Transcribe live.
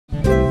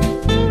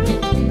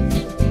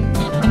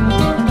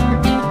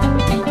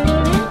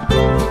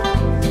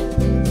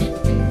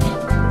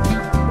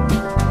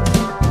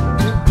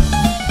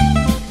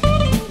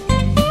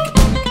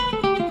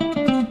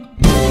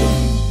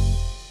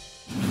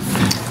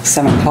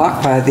7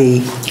 o'clock by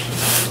the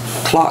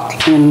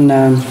clock in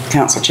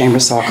council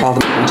chambers, so I'll call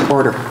the meeting to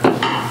order.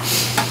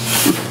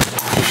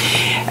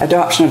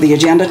 Adoption of the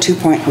agenda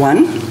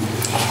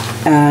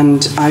 2.1,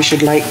 and I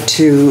should like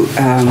to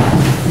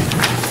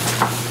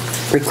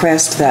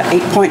request that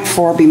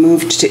 8.4 be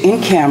moved to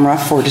in camera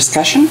for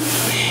discussion,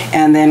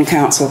 and then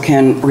council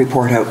can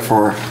report out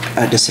for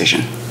a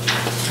decision.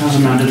 As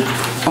amended.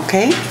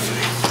 Okay.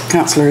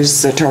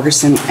 Councillors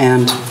Torgerson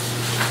and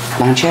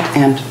Blanchette,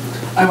 and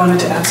I wanted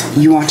to add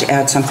something. you want to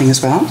add something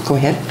as well? Go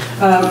ahead.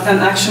 An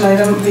action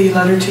item, the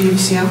letter to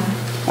UCM.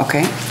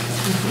 Okay.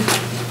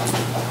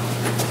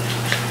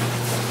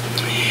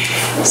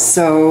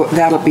 So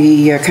that'll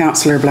be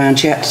Councillor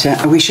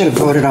Blanchette. We should have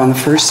voted on the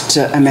first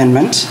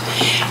amendment.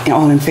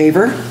 All in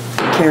favor?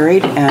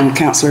 Carried. And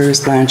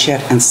Councillors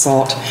Blanchette and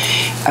Salt,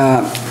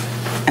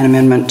 an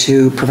amendment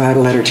to provide a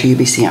letter to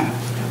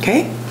UBCM.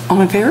 Okay?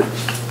 All in favor?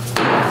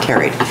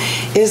 Carried.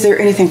 Is there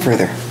anything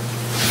further?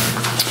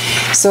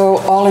 So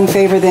all in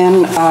favor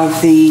then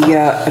of the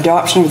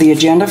adoption of the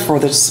agenda for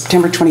the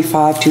September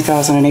 25,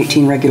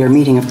 2018 regular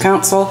meeting of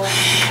council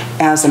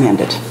as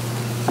amended?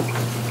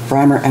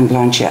 Reimer and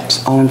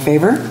Blanchette. All in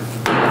favor?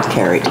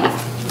 Carried.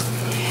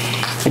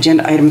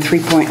 Agenda item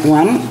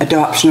 3.1,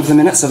 adoption of the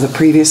minutes of the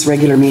previous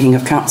regular meeting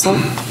of council.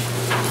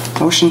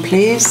 Motion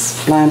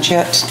please,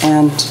 Blanchette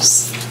and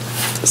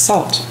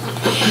Salt.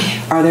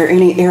 Are there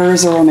any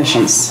errors or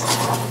omissions?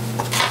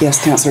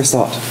 Yes, Councillor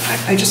Salt.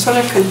 I just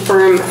want to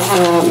confirm,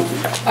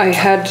 I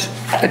had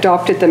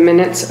adopted the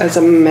minutes as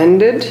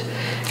amended,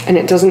 and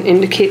it doesn't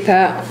indicate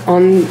that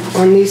on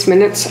these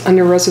minutes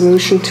under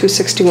Resolution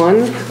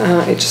 261.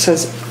 It just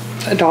says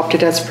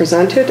adopted as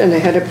presented, and I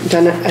had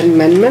done an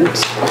amendment.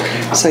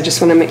 So I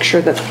just want to make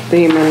sure that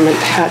the amendment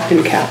had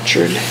been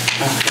captured.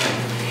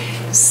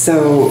 Okay.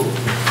 So,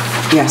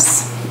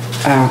 yes,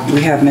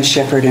 we have Ms.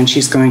 Shepherd, and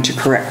she's going to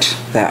correct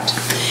that.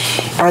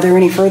 Are there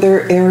any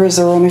further errors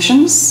or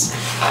omissions?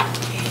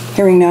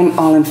 Hearing none,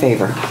 all in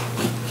favor?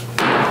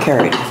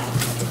 Carried.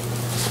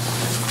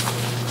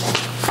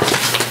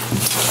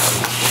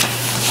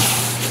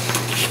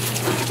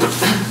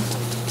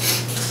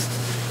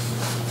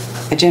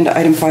 Agenda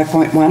item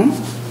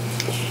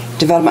 5.1,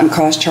 development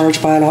cost charge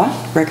bylaw.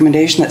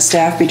 Recommendation that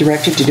staff be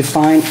directed to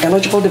define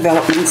eligible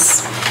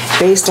developments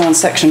based on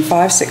section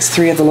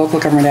 563 of the Local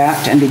Government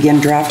Act and begin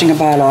drafting a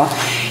bylaw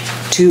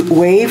to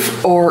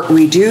waive or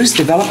reduce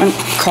development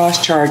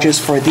cost charges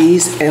for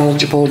these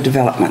eligible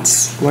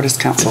developments. What is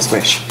council's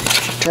wish?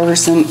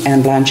 Torgerson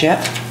and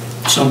Blanchette?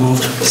 So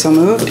moved. So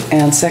moved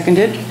and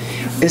seconded.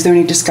 Is there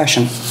any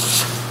discussion?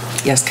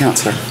 Yes,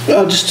 councillor.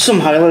 Just some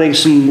highlighting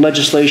some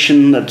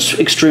legislation that's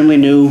extremely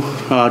new.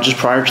 Just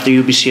prior to the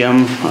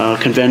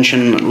UBCM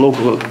convention,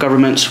 local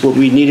governments will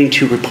be needing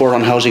to report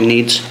on housing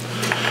needs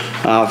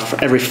for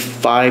every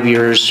 5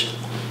 years.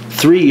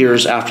 3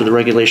 years after the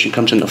regulation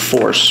comes into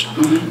force.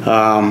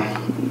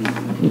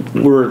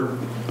 We're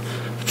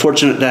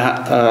fortunate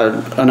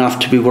enough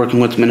to be working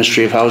with the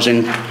Ministry of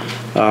Housing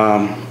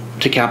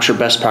to capture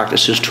best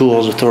practices,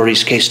 tools,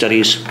 authorities, case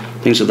studies,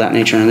 things of that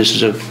nature, and this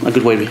is a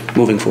good way of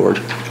moving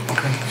forward.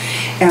 Okay.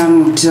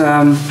 And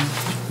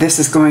this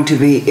is going to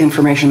be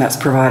information that's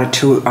provided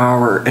to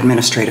our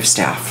administrative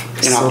staff?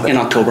 In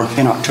October.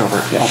 In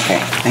October, yeah. Okay,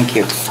 thank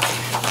you.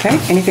 Okay,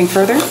 anything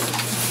further?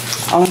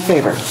 All in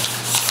favor?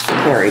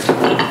 Carried.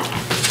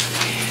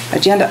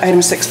 Agenda item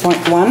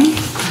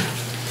 6.1.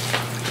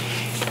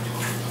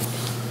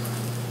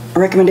 A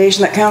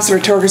recommendation that Councillor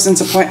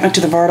Torgerson's appointment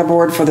to the Varda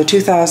Board for the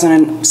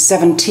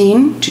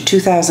 2017 to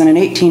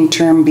 2018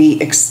 term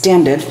be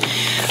extended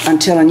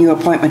until a new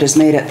appointment is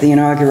made at the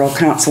inaugural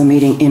council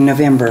meeting in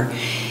November.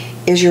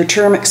 Is your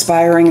term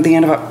expiring at the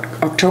end of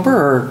October,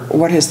 or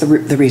what is the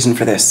reason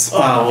for this?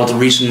 Well, the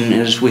reason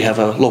is we have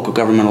a local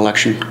government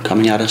election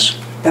coming at us.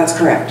 That's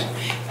correct.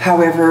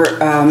 However,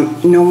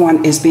 no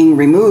one is being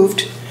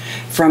removed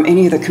from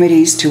any of the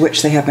committees to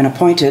which they have been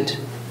appointed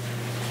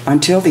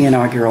until the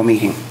inaugural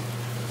meeting.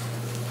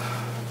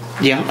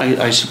 Yeah,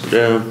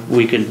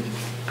 we can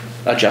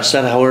adjust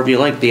that however you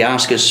like. The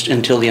ask is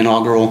until the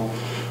inaugural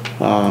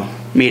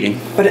meeting.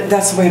 But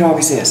that's the way it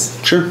always is.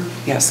 Sure.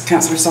 Yes,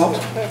 Councillor Salt?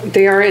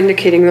 They are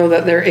indicating, though,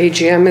 that their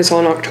AGM is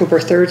on October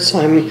 3rd, so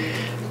I'm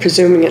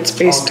presuming it's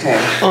based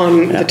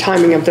on the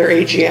timing of their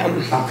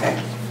AGM. Okay.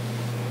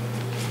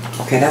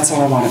 Okay, that's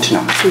all I wanted to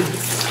know.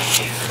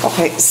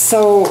 Okay,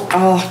 so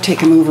I'll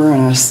take a mover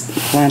and a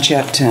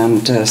Blanchette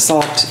and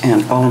Salt,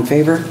 and all in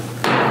favor?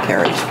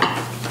 Carried.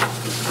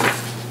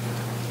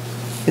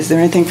 Is there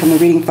anything from the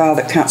reading file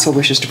that council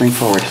wishes to bring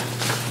forward?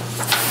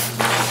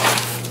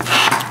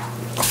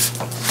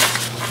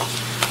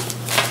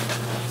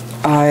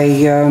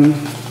 I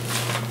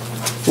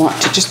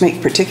want to just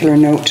make particular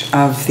note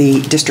of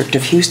the District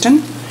of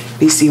Houston,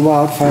 BC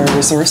Wildfire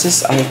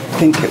Resources. I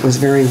think it was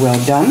very well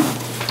done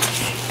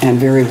and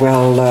very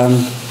well,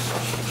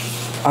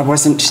 I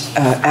wasn't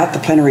at the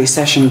plenary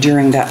session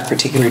during that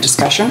particular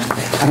discussion.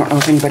 I don't know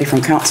if anybody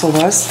from council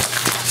was,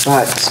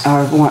 but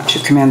I want to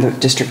commend the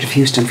District of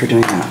Houston for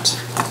doing that.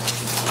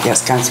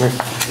 Yes, Councillor.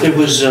 It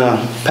was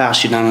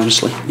passed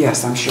unanimously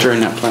Yes, I'm sure. during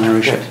that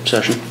plenary Good.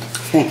 session.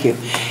 Thank you.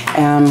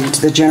 And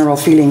the general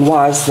feeling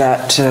was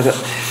that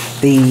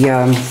the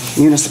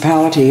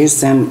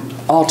municipalities and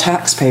all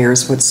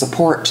taxpayers would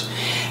support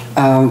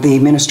the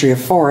Ministry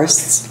of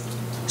Forests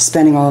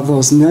spending all of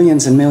those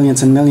millions and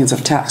millions and millions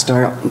of tax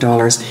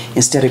dollars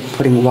instead of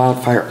putting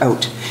wildfire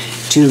out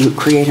to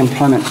create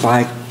employment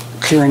by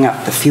clearing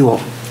up the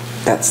fuel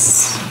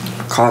that's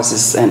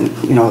causes and,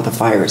 you know, the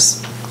fires.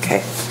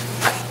 Okay,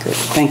 good,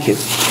 thank you.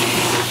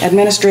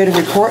 Administrative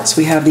reports,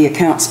 we have the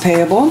accounts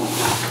payable.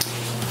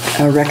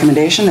 A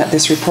recommendation that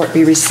this report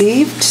be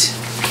received.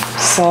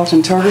 Salt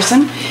and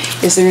Torgerson.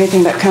 Is there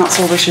anything that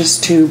council wishes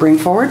to bring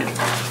forward?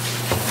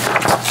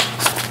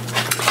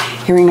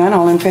 Hearing none,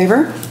 all in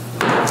favor?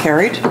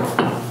 Carried.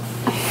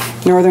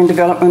 Northern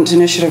Development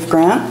Initiative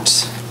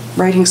Grant,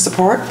 Writing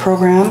Support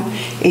Program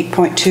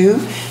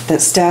 8.2,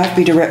 that staff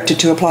be directed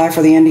to apply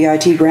for the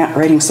NDIT Grant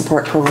Writing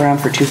Support Program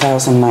for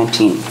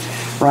 2019.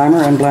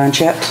 Reimer and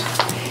Blanchette.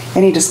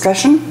 Any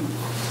discussion?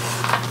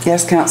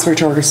 Yes, Councillor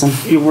Torgerson.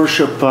 Your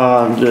Worship,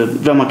 the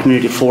Valemount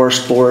Community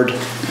Forest Board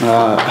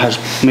has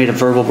made a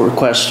verbal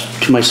request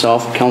to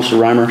myself,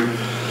 Councillor Reimer,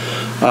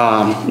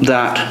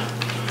 that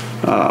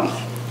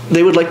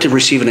they would like to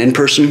receive an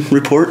in-person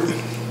report.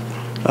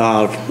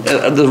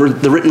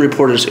 The written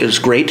report is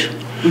great,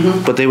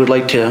 but they would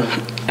like to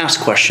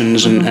ask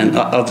questions and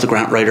of the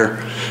grant writer,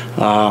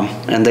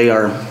 and they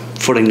are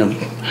footing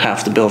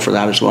half the bill for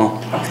that as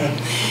well. Okay.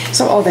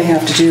 So all they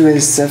have to do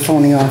is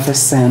phone the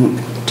office and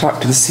talk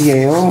to the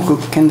CAO, who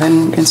can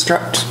then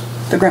instruct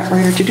the grant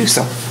writer to do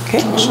so.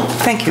 Okay?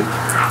 Thank you.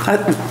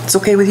 It's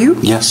okay with you?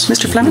 Yes.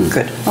 Mr. Fleming?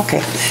 Good.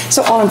 Okay.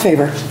 So all in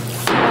favor?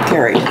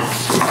 Carried.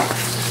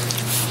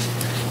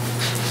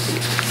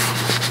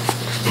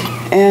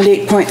 And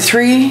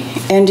 8.3,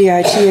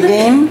 NDIT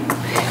again.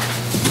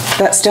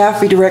 That staff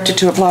be directed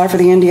to apply for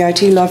the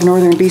NDIT Love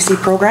Northern BC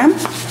program.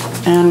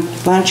 And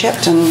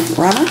Blanchette and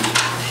Reimer.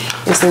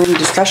 Is there any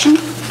discussion?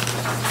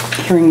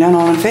 Hearing none,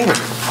 all in favor?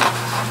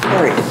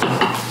 Carried.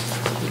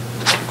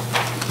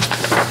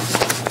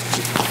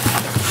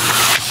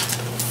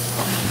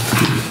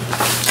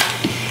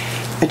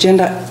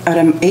 Agenda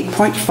item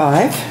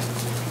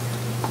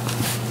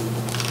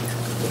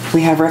 8.5.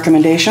 We have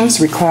recommendations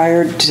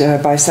required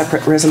by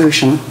separate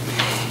resolution.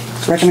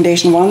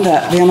 Recommendation 1,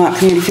 that Valemount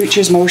Community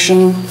Futures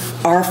motion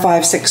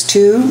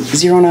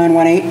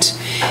R562-0918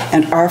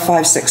 and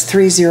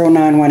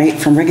R563-0918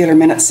 from regular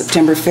minutes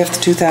September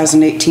 5th,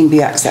 2018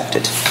 be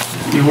accepted.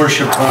 Your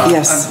Worship,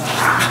 yes.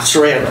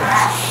 Sorry,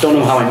 I don't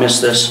know how I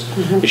missed this.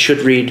 It should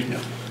read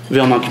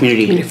Valemount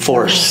Community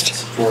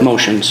Forest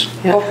motions.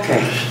 Yeah.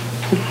 Okay.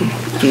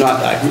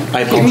 Not, I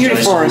apologize.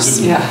 Community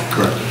Forest. Yeah.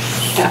 Correct.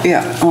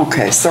 Yeah,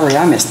 okay, sorry,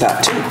 I missed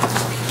that too.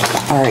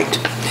 All right.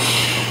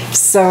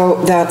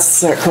 So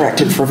that's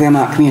corrected for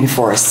Valemount Community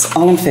Forests.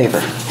 All in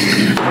favor?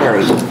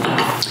 Carried.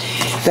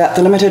 That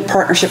the limited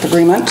partnership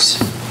agreement,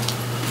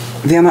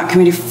 Valemount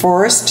Community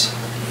Forest,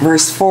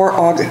 verse 4,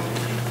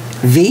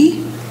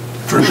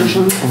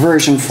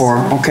 Version 4,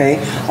 okay.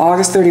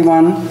 August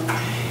 31,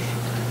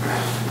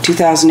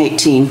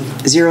 2018,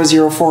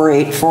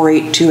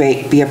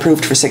 00484828 be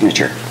approved for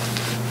signature.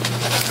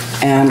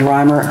 And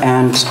Reimer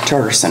and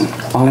Torgerson.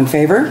 All in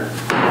favor?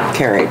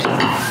 Carried.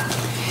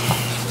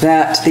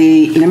 That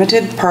the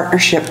limited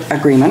partnership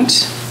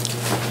agreement,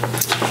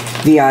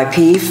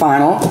 VIP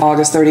final,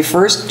 August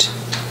 31st,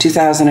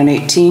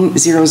 2018,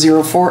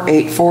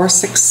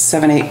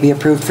 00484678 be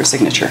approved for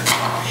signature.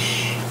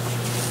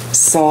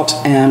 Salt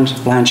and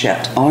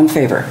Blanchette. All in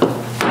favor?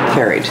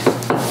 Carried.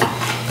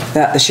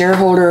 That the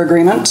shareholder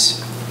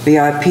agreement,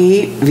 VIP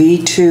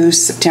V2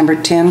 September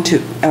 10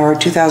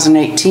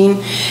 2018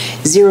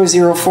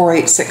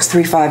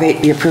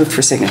 00486358 be approved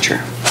for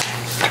signature.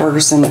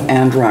 Torgerson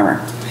and Reimer.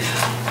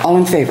 All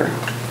in favor?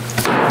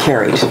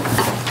 Carried.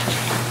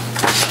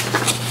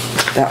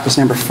 That was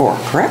number 4,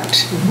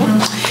 correct?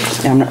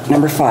 Now,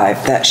 number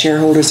 5, that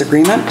shareholders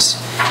agreement,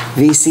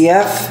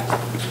 VCF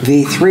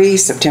V3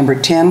 September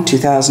 10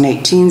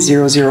 2018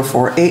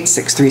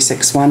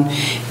 00486361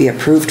 be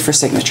approved for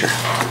signature.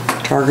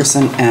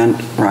 Torgerson and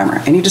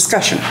Reimer. Any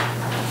discussion?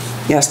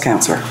 Yes,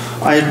 Councillor.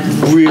 I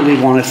really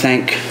want to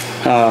thank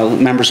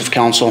members of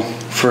council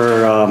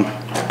for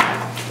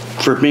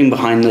being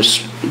behind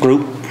this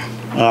group.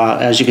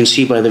 As you can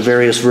see by the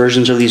various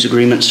versions of these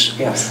agreements,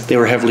 yes, they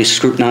were heavily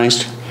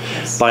scrutinized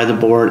by the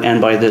board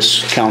and by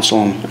this council,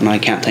 and I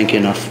can't thank you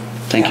enough.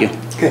 Thank you.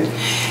 Good.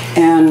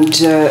 And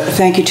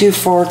thank you too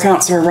for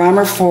Councillor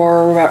Reimer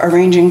for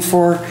arranging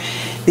for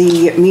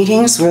the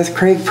meetings with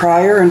Craig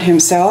Pryor and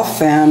himself,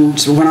 and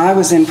when I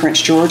was in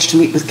Prince George to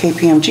meet with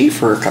KPMG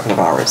for a couple of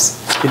hours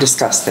to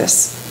discuss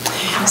this.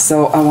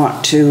 So I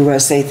want to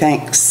say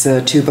thanks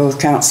to both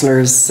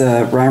Councillors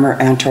Reimer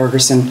and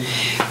Torgerson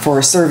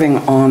for serving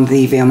on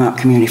the Valemount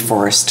Community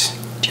Forest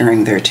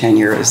during their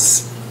tenure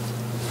as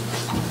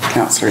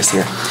councillors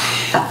here.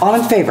 All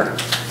in favor?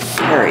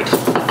 Carried.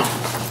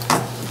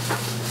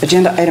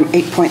 Agenda item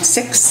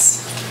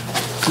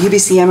 8.6.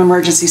 UBCM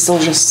Emergency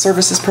Social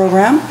Services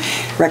Program.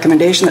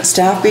 Recommendation that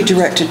staff be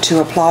directed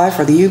to apply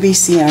for the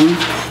UBCM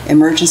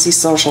Emergency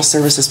Social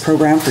Services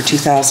Program for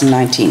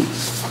 2019.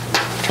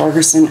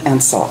 Torgerson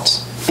and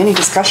Salt. Any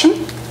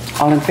discussion?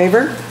 All in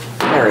favor?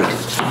 Carried.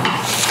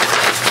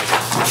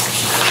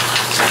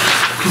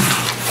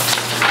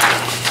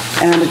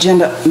 And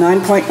agenda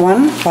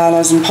 9.1,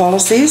 bylaws and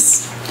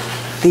policies.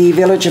 The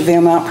Village of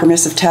Valemount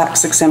Permissive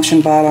Tax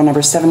Exemption Bylaw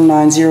number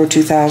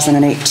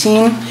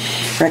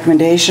 790-2018.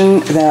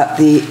 Recommendation that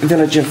the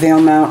Village of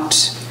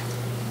Valemount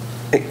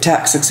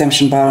Tax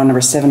Exemption Bylaw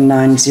number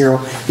 790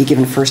 be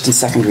given first and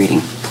second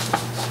reading.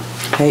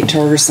 Okay,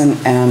 Torgerson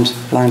and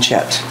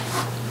Blanchette.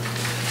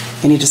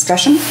 Any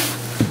discussion?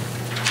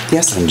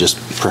 Yes? And just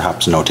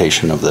perhaps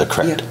notation of the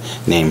correct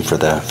name for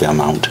the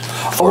Valemount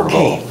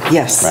Affordable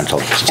Rental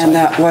Society. And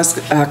that was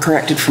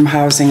corrected from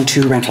housing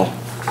to rental.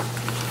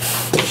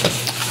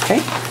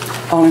 Okay,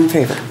 all in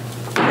favor?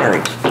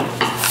 Carried.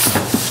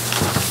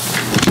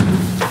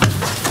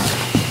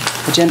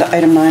 Agenda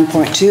item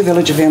 9.2,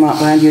 Village of Valemount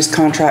Land Use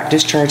Contract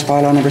Discharge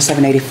Bylaw number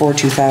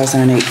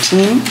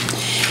 784-2018.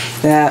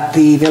 That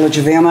the Village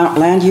of Valemount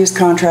Land Use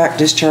Contract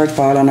Discharge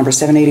Bylaw number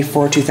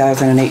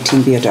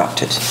 784-2018 be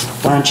adopted.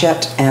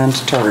 Blanchette and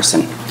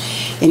Torgerson.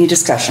 Any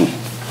discussion?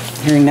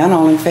 Hearing none,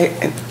 all in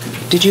favor?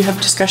 Did you have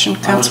discussion,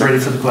 Councillor? I was ready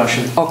for the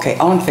question. Okay,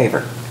 all in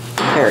favor?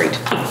 Carried.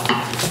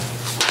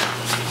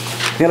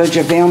 Village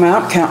of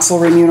Valemount Council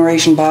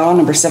Remuneration Bylaw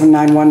number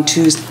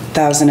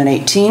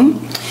 791-2018.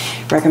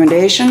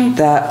 Recommendation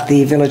that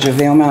the Village of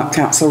Valemount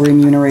Council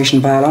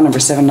Remuneration Bylaw number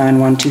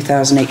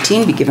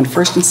 791-2018 be given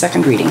first and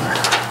second reading.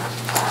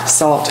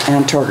 Salt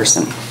and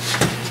Torgerson.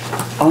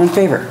 All in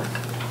favor?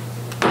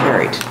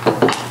 Carried.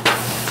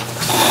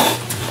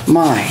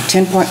 My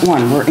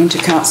 10.1, we're into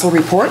council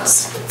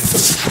reports.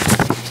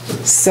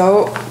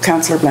 So,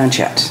 Councillor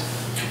Blanchette.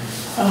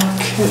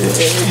 Okay.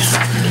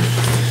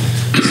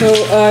 So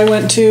I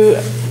went to,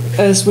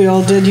 as we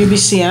all did,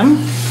 UBCM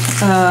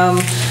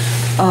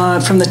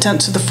from the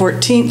 10th to the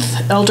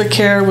 14th. Elder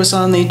care was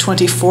on the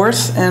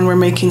 24th, and we're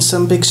making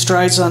some big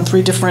strides on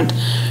 3 different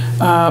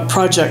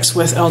projects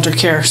with elder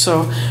care.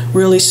 So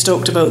really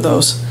stoked about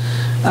those.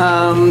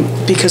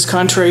 Because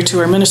contrary to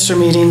our minister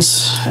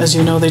meetings, as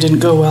you know, they didn't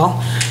go well.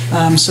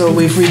 So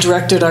we've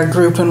redirected our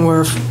group and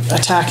we're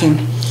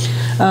attacking.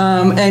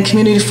 And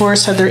Community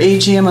Forest had their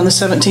AGM on the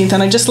 17th,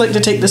 and I'd just like to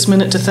take this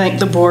minute to thank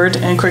the board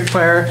and Craig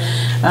Pryor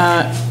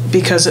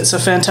because it's a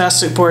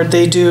fantastic board.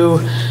 They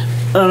do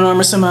an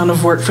enormous amount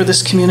of work for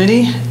this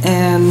community,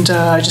 and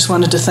I just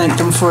wanted to thank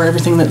them for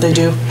everything that they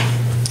do.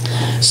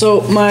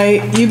 So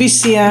my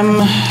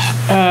UBCM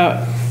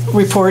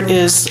report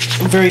is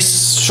very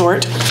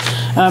short.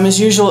 As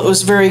usual, it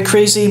was very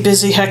crazy,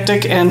 busy,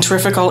 hectic, and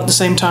terrific all at the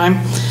same time.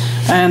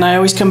 And I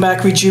always come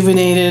back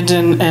rejuvenated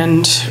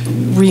and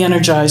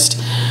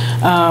re-energized.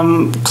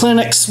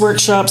 Clinics,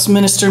 workshops,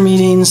 minister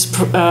meetings,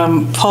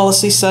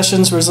 policy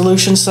sessions,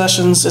 resolution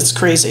sessions, it's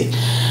crazy.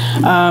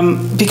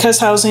 Because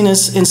housing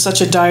is in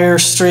such a dire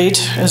strait,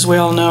 as we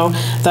all know,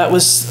 that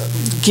was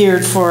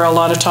geared for a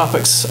lot of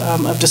topics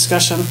of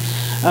discussion.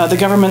 The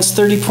government's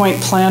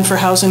 30-point plan for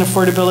housing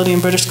affordability in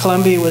British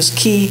Columbia was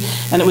key,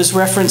 and it was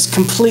referenced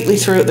completely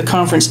throughout the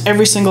conference.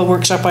 Every single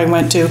workshop I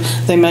went to,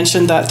 they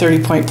mentioned that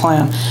 30-point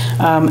plan,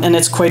 and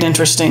it's quite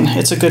interesting.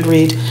 It's a good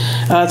read.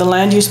 The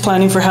land use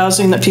planning for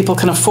housing that people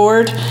can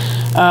afford.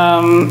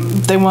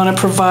 They want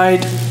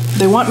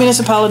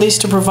municipalities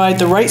to provide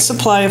the right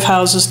supply of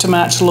houses to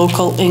match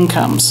local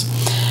incomes.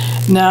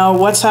 Now,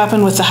 what's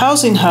happened with the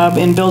Housing Hub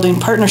in building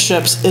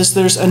partnerships is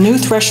there's a new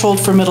threshold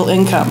for middle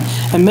income.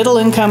 And middle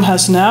income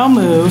has now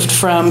moved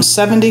from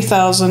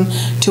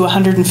 $70,000 to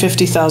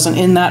 $150,000.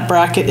 In that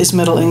bracket is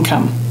middle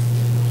income.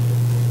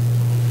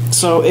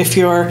 So if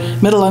you're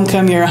middle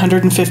income, you're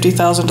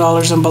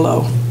 $150,000 and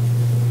below.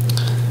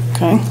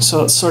 Okay,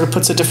 so it sort of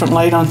puts a different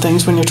light on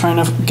things when you're trying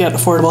to get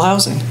affordable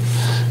housing.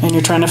 And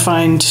you're trying to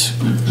find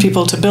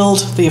people to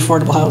build the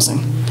affordable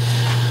housing.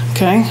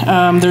 Okay,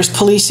 there's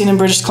policing in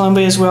British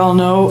Columbia, as we all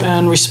know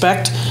and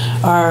respect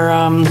our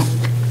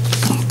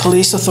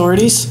police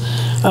authorities.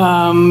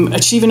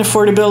 Achieving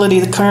affordability,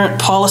 the current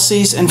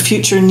policies and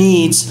future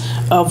needs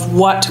of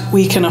what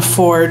we can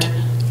afford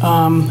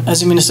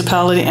as a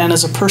municipality and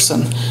as a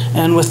person.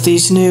 And with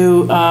these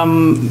new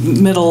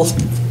middle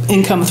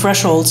income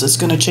thresholds, it's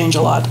going to change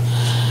a lot.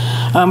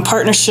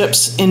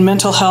 Partnerships in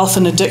mental health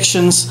and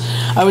addictions.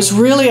 I was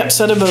really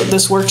upset about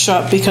this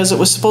workshop because it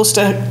was supposed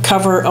to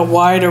cover a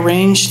wide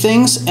range of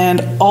things,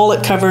 and all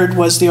it covered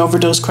was the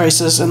overdose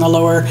crisis in the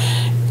lower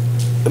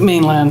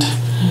mainland.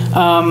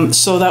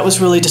 So that was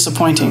really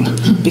disappointing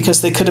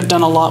because they could have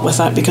done a lot with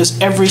that, because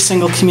every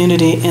single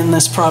community in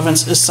this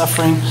province is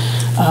suffering,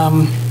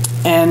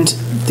 and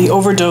the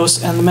overdose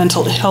and the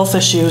mental health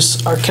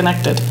issues are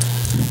connected.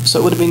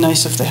 So it would have been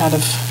nice if they had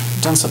have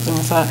done something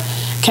with that.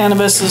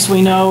 Cannabis, as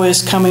we know,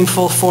 is coming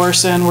full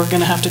force, and we're going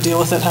to have to deal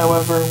with it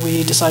however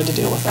we decide to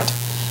deal with it.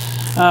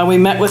 We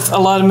met with a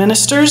lot of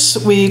ministers.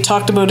 We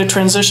talked about a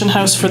transition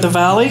house for the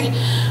Valley.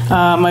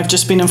 I've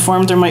just been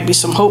informed there might be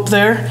some hope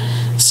there.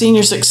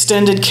 Seniors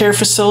Extended Care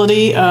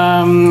Facility.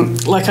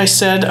 Like I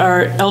said,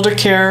 our elder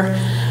care,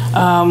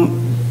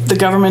 the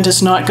government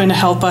is not going to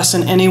help us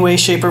in any way,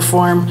 shape, or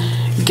form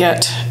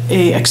get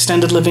a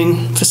extended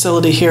living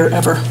facility here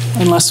ever,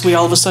 unless we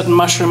all of a sudden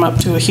mushroom up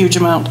to a huge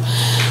amount.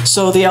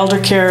 So the Elder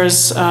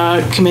Cares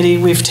Committee,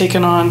 we've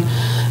taken on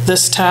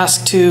this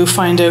task to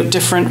find out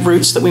different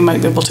routes that we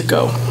might be able to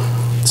go.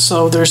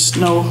 So there's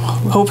no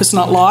hope, it's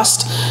not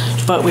lost,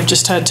 but we've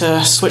just had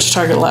to switch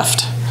target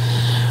left.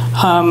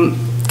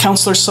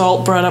 Councillor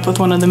Salt brought up with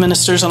one of the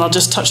ministers, and I'll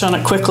just touch on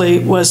it quickly,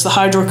 was the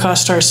hydro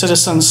cost to our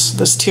citizens,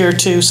 this tier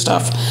 2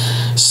 stuff.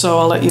 So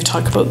I'll let you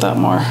talk about that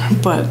more.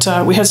 But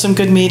we had some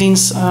good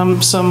meetings,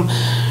 some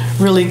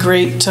really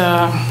great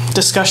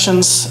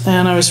discussions,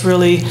 and I was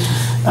really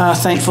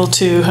thankful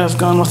to have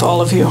gone with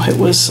all of you. It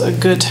was a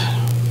good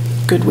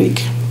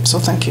week, so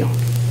thank you.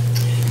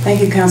 Thank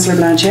you, Councillor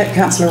Blanchette.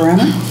 Councillor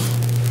Reimer.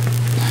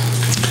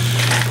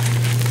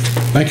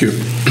 Thank you,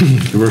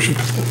 Your Worship.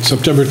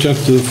 September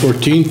 10th to the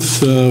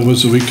 14th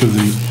was the week of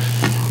the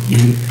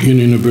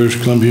Union of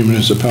British Columbia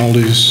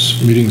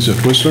Municipalities meetings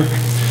at Whistler.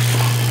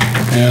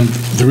 And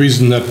the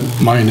reason that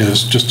mine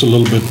is just a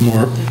little bit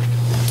more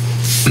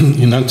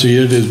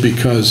enunciated is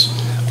because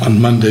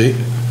on Monday,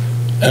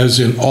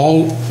 as in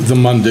all the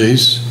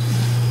Mondays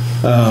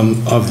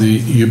of the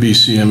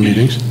UBCM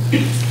meetings,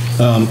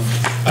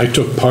 I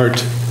took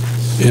part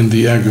in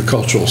the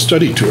agricultural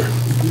study tour,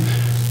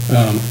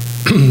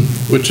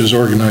 which is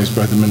organized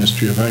by the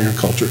Ministry of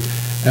Agriculture,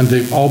 and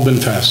they've all been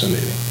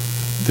fascinating.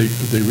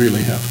 They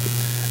really have.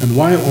 And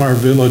while our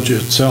village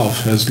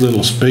itself has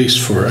little space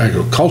for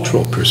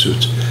agricultural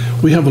pursuits,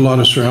 we have a lot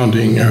of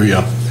surrounding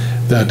area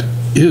that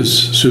is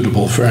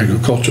suitable for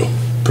agricultural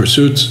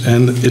pursuits,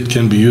 and it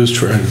can be used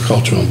for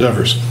agricultural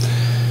endeavors.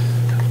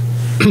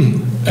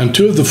 And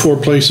 2 of the 4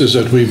 places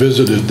that we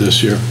visited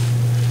this year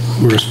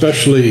were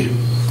especially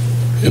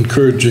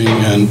encouraging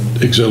and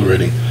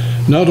exhilarating,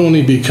 not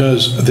only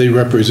because they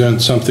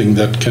represent something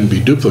that can be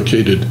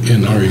duplicated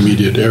in our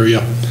immediate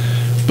area,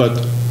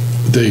 but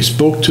they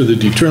spoke to the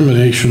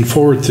determination,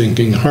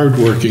 forward-thinking,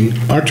 hard-working,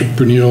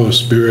 entrepreneurial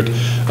spirit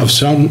of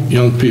some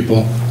young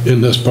people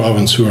in this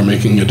province who are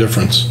making a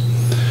difference.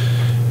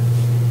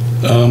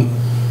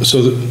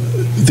 So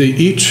they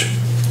each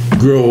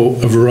grow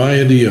a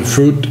variety of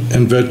fruit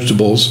and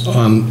vegetables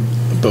on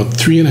about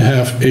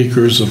 3.5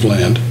 acres of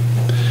land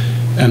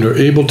and are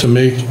able to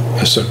make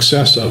a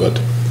success of it.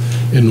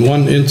 In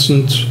one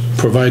instance,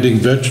 providing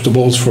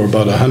vegetables for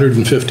about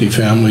 150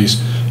 families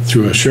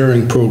through a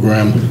sharing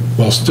program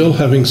while still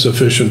having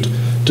sufficient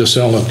to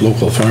sell at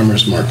local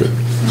farmers market.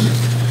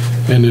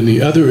 And in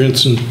the other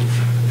instance,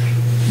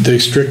 they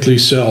strictly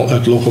sell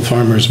at local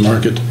farmers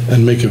market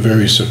and make a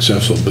very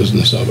successful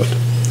business of it.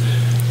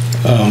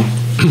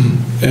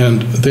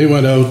 And they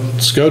went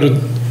out, scouted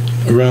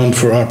around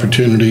for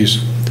opportunities.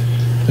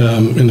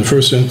 In the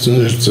first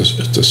instance,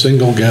 it's a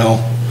single gal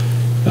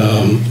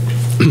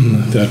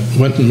that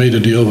went and made a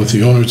deal with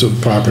the owners of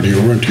the property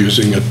who weren't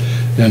using it,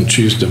 and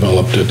she's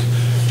developed it.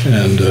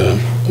 And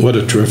what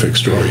a terrific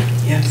story.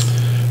 Yes.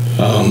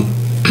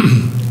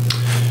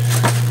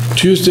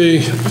 Tuesday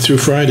through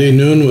Friday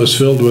noon was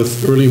filled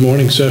with early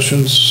morning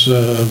sessions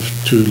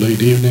to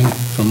late evening,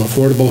 from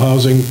affordable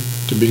housing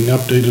to being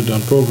updated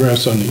on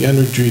progress on the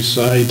energy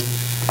side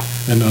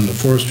and on the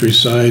forestry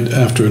side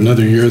after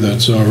another year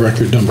that saw a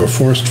record number of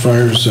forest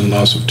fires and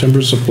loss of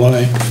timber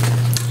supply.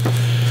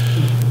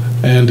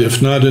 And if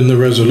not in the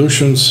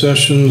resolution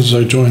sessions,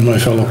 I joined my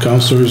fellow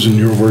councillors in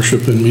your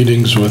worship in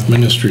meetings with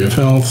Ministry of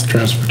Health,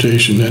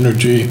 Transportation,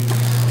 Energy,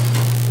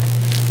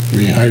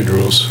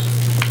 Rehydro's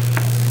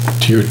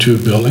Tier 2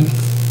 building.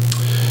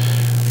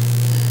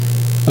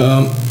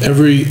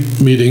 Every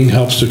meeting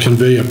helps to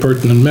convey a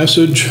pertinent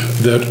message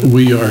that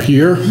we are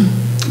here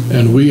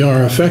and we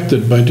are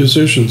affected by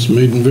decisions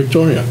made in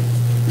Victoria.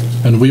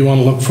 And we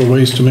want to look for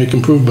ways to make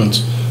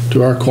improvements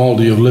to our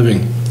quality of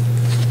living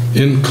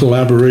in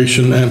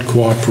collaboration and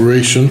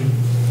cooperation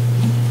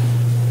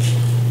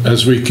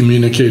as we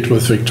communicate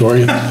with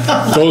Victoria.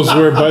 Those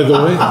were, by the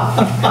way,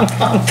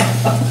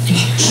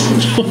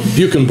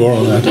 you can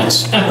borrow that.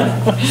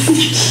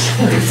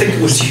 I think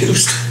it was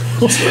used.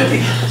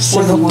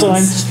 Several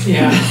times.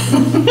 Yeah.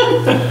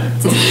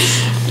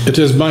 It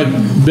has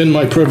been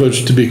my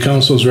privilege to be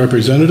Council's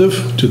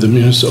representative to the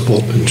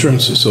Municipal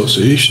Insurance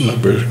Association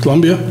of British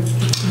Columbia,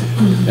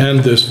 and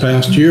this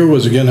past year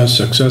was again a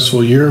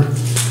successful year.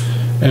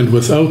 And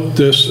without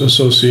this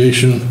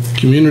association,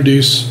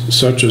 communities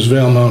such as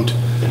Valemount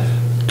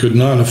could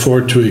not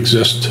afford to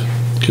exist,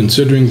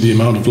 considering the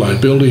amount of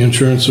liability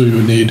insurance we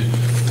would need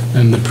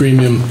and the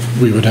premium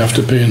we would have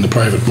to pay in the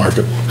private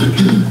market.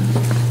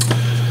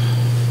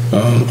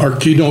 Our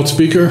keynote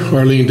speaker,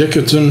 Arlene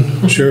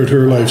Dickinson, shared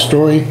her life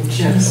story.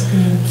 Yes.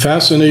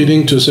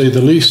 Fascinating to say the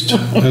least,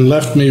 and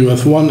left me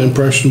with one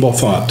impressionable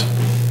thought.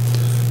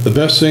 The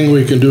best thing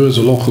we can do as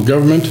a local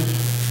government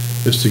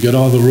is to get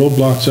all the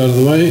roadblocks out of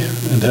the way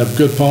and have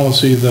good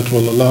policy that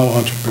will allow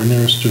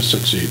entrepreneurs to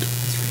succeed.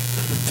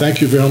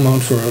 Thank you,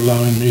 Valemount, for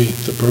allowing me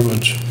the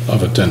privilege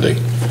of attending.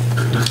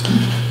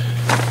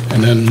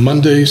 And then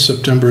Monday,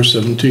 September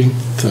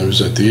 17th, I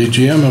was at the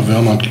AGM of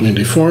Valemount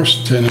Community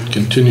Forest, and it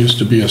continues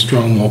to be a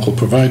strong local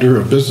provider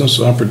of business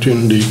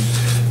opportunity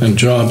and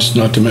jobs,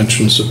 not to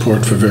mention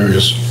support for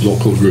various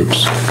local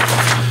groups.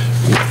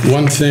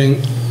 One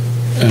thing,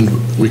 and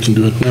we can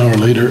do it now or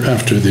later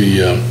after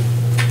the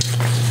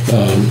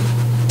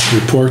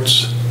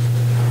reports,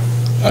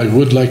 I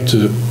would like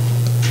to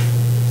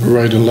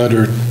write a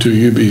letter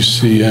to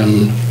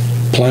UBCM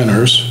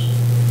planners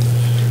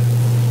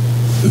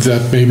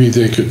that maybe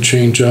they could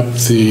change up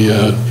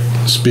the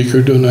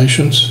speaker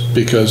donations,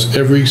 because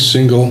every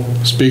single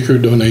speaker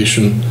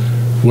donation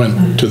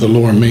went to the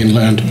Lower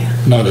Mainland.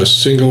 Not a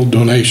single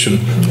donation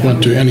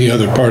went to any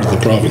other part of the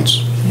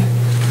province.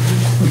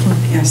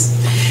 Yes.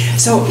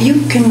 So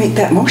you can make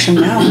that motion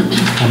now.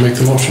 I'll make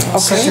the motion.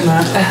 Okay.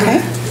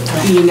 Okay.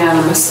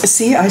 Unanimous.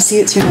 See, I see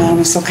it's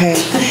unanimous. Okay.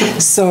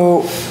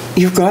 So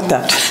you've got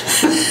that.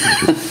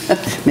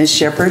 Ms.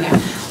 Shepherd,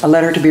 a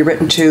letter to be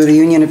written to the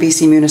Union of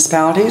BC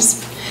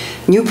Municipalities,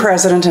 new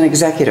president and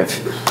executive.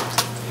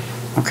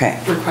 Okay.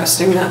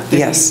 Requesting that.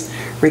 Yes.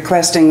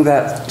 Requesting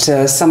that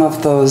some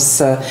of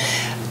those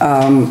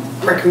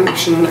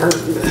recognition or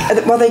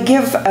well, they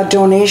give a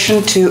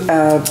donation to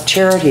a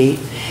charity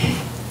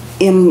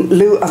in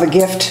lieu of a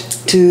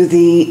gift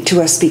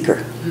to a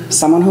speaker,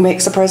 someone who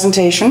makes a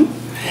presentation,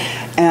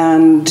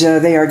 and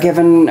they are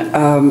given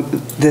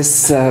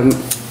this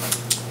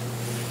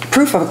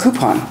proof of a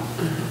coupon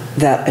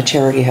that a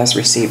charity has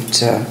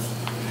received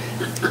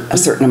a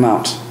certain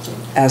amount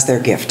as their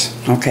gift.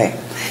 Okay,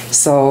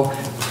 so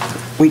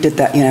we did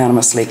that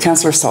unanimously.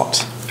 Councillor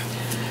Salt.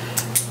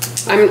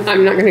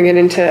 I'm not going to get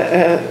into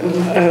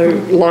a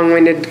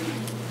long-winded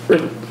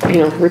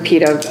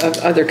repeat of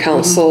other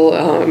council.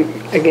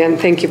 Again,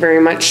 thank you very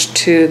much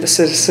to the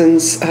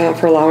citizens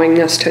for allowing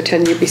us to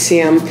attend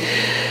UBCM.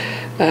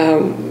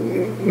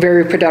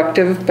 Very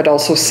productive, but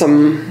also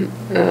some,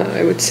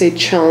 I would say,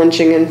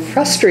 challenging and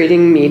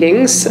frustrating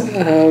meetings.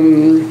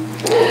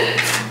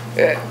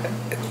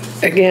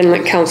 Again,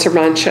 like Councillor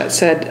Blanchette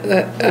said,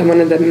 one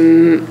of the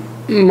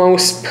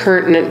most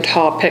pertinent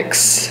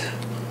topics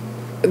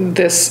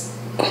this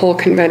whole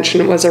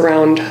convention was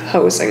around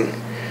housing.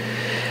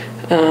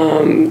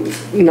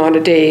 Not a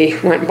day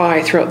went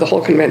by throughout the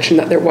whole convention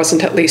that there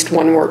wasn't at least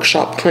one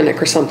workshop,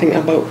 clinic, or something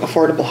about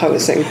affordable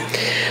housing.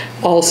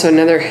 Also,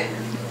 another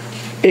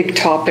big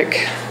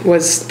topic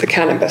was the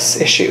cannabis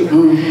issue.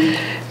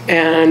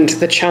 And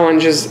the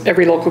challenges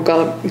every local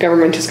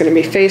government is going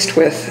to be faced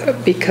with,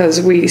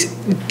 because we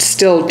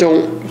still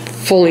don't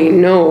fully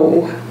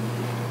know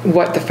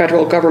what the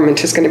federal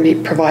government is going to be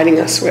providing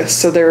us with.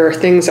 So there are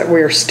things that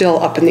we're still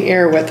up in the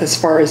air with as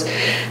far as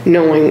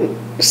knowing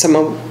some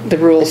of the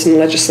rules and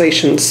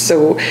legislations.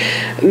 So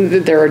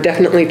there are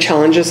definitely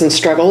challenges and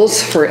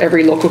struggles for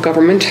every local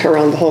government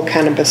around the whole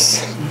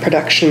cannabis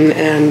production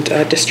and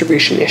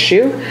distribution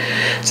issue.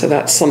 So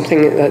that's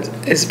something that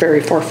is very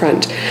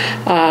forefront.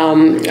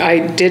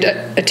 I did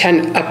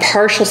attend a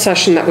partial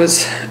session that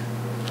was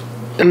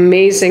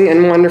amazing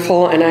and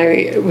wonderful, and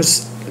I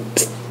was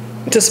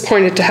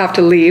disappointed to have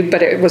to leave,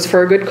 but it was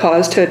for a good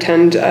cause to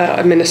attend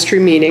a ministry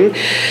meeting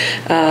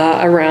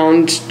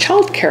around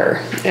childcare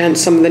and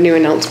some of the new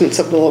announcements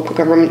of the local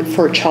government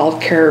for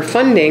childcare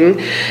funding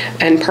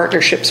and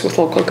partnerships with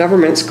local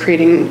governments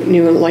creating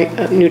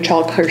new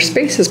childcare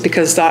spaces,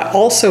 because that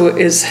also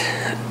is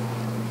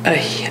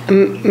a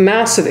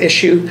massive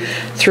issue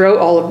throughout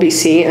all of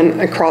BC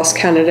and across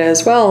Canada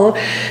as well,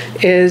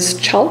 is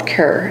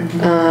childcare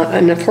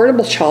and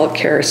affordable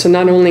childcare. So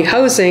not only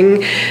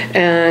housing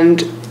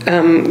and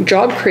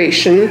job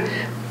creation,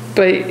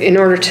 but in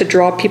order to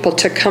draw people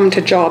to come to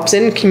jobs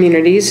in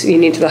communities, you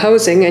need the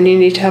housing and you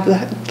need to have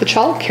the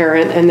childcare,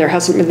 and there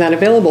hasn't been that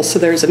available. So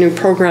there's a new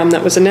program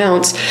that was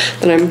announced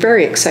that I'm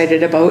very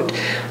excited about.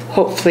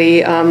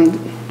 Hopefully,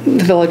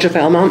 the Village of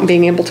Valemount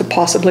being able to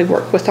possibly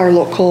work with our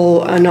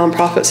local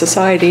nonprofit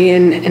society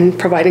in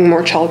providing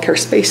more childcare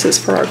spaces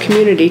for our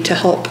community to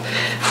help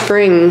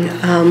bring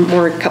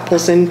more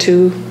couples in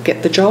to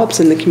get the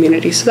jobs in the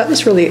community. So that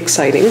was really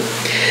exciting.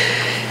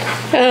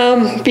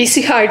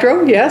 BC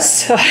Hydro,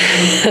 yes.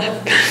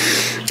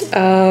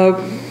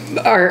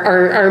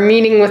 Our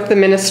meeting with the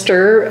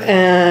minister,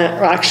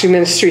 actually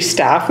ministry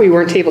staff, we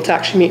weren't able to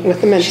actually meet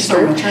with the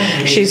minister.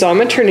 She's on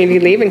maternity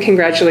leave, and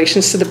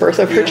congratulations to the birth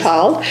of her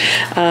child.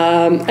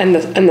 And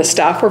the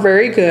staff were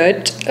very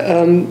good.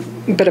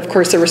 But of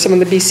course, there were some of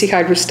the BC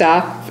Hydro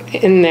staff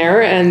in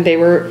there, and they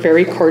were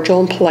very cordial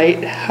and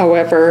polite.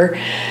 However,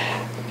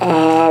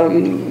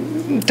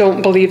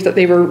 don't believe that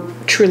they were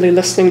truly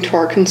listening to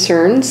our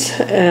concerns,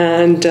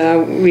 and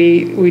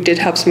we did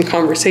have some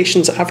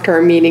conversations after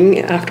our meeting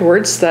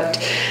afterwards that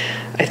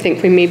I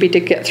think we maybe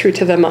did get through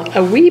to them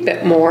a wee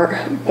bit more,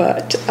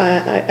 but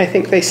I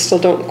think they still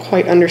don't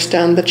quite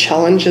understand the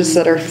challenges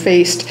that are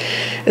faced,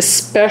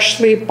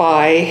 especially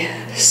by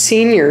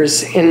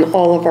seniors in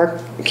all of our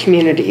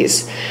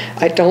communities.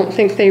 I don't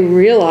think they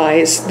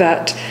realize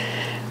that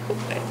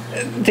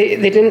they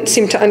didn't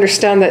seem to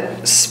understand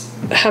that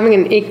having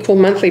an equal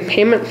monthly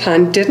payment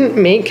plan didn't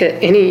make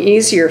it any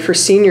easier for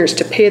seniors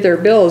to pay their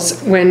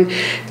bills when,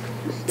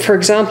 for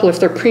example, if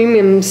their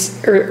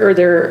premiums or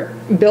their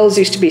bills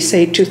used to be,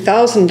 say,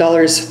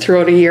 $2,000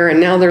 throughout a year and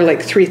now they're like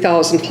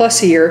 $3,000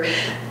 plus a year,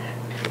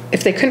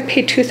 if they couldn't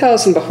pay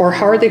 $2,000 before,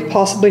 how are they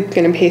possibly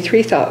going to pay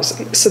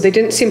 $3,000? So they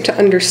didn't seem to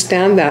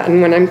understand that.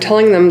 And when I'm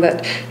telling them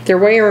that they're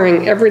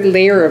wearing every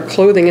layer of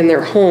clothing in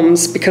their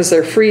homes because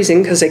they're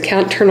freezing, because they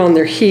can't turn on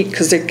their heat,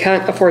 because they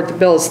can't afford the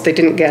bills, they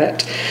didn't get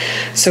it.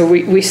 So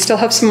we still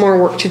have some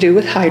more work to do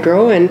with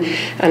hydro, and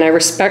I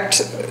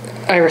respect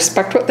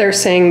what they're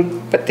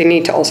saying, but they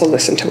need to also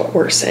listen to what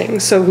we're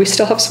saying. So we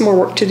still have some more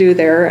work to do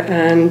there,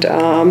 and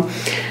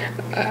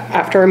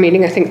after our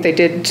meeting, I think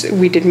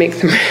we did make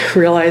them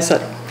realize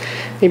that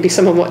maybe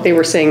some of what they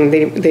were saying,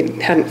 they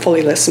hadn't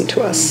fully listened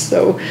to us.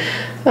 So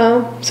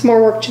some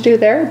more work to do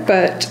there,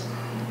 but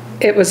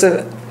it was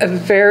a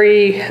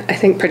very, I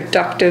think,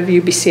 productive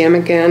UBCM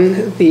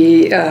again.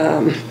 The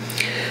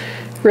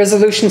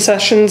resolution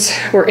sessions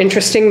were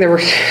interesting. There were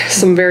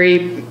some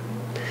very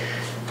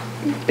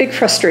big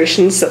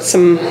frustrations that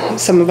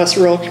some of us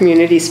rural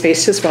communities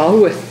faced as well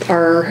with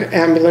our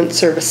ambulance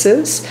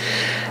services.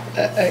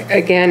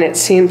 Again, it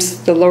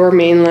seems the Lower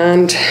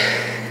Mainland,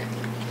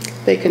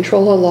 they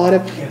control a lot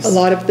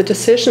of the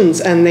decisions,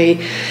 and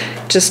they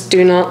just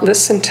do not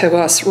listen to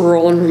us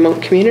rural and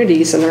remote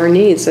communities and our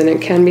needs, and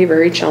it can be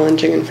very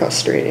challenging and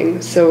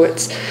frustrating. So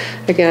it's,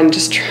 again,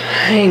 just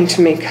trying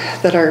to make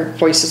that our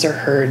voices are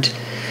heard.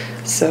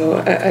 So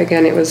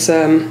again, it was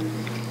a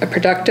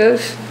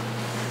productive,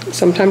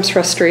 sometimes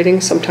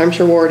frustrating, sometimes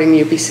rewarding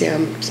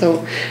UBCM.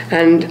 So,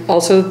 and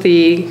also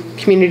the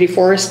Community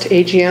Forest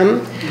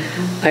AGM.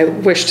 I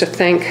wish to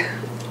thank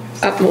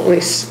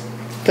utmostly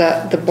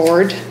the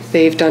board.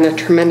 They've done a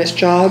tremendous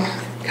job.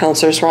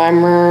 Councillors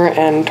Reimer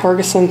and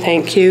Torgerson,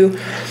 thank you.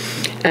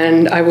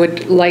 And I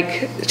would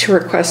like to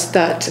request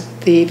that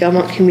the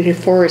Valemount Community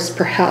Forest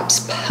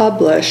perhaps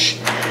publish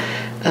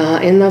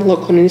in the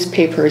local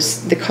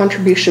newspapers the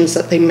contributions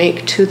that they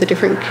make to the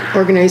different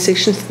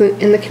organizations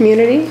in the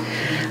community.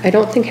 I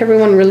don't think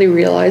everyone really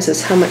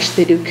realizes how much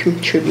they do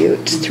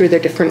contribute through their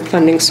different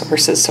funding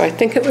sources. So I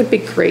think it would be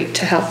great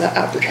to have that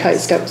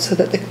advertised out so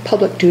that the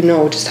public do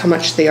know just how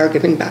much they are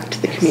giving back to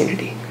the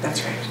community.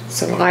 That's right.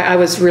 So I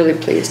was really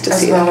pleased to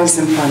see that. As well as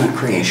employment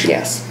creation.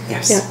 Yes.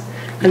 Yes. Yeah.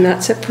 And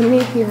that's it for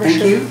me, Your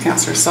Worship. Thank you,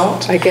 Councillor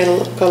Salt. I got a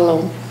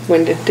little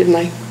winded, didn't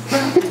I?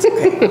 It's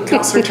okay.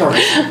 Councillor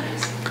Torgerson.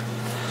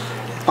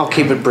 I'll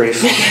keep it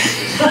brief. You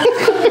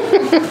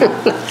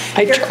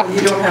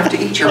don't have to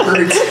eat your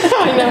words.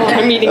 I know,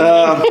 I'm eating.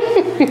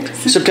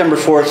 September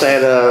 4th, I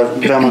had a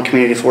Valemount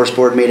Community Forest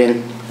Board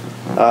meeting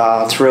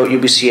throughout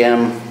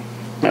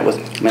UBCM, met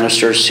with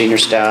ministers, senior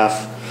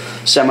staff,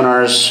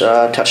 seminars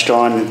touched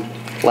on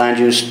land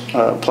use,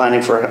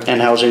 planning for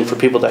and housing for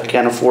people that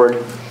can't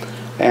afford,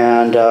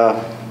 and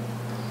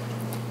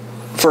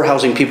for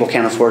housing people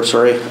can't afford,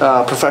 sorry.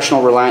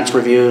 Professional reliance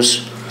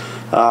reviews.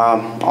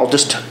 I'll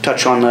just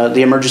touch on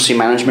the emergency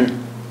management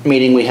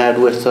meeting we had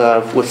with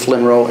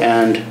Flinro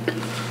and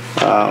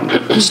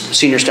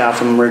senior staff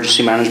from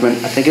emergency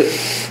management. I think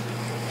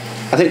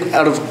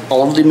out of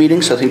all of the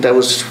meetings, I think that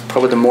was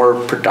probably the more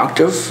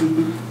productive.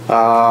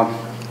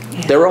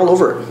 They were all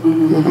over it.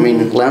 I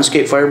mean,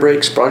 landscape fire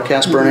breaks,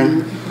 broadcast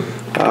burning.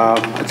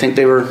 I think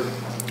we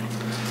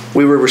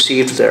were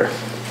received there.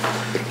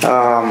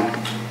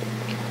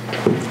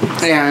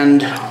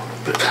 And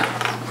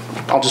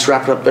I'll just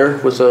wrap it up there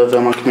with the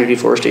Valemount Community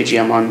Forest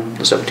AGM on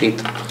the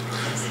 17th.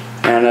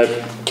 And I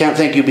can't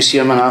thank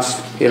UBCM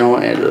enough. You know,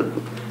 and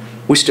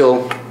we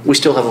still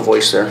have a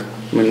voice there.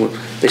 I mean,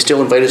 they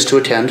still invite us to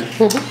attend.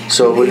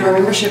 So we our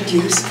membership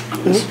dues.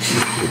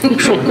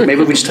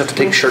 Maybe we just have to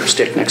take a sharp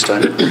stick next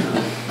time.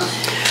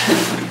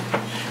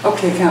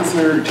 Okay,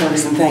 Councillor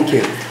Torgerson, thank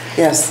you.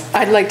 Yes.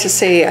 I'd like to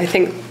say, I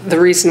think the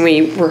reason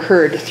we were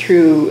heard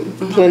through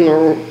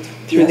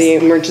through the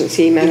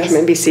Emergency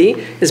Management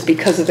BC is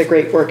because of the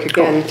great work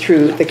again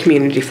through the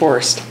Community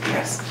Forest.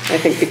 Yes. I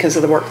think because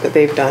of the work that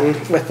they've done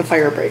with the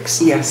fire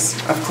breaks. Yes,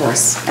 of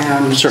course.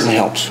 It certainly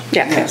helps.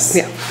 Yeah. Yes.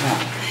 Yeah.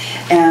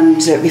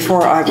 And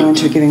before I go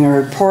into giving a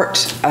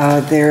report,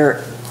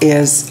 there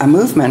is a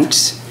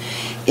movement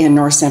in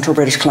North Central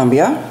British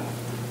Columbia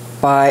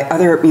by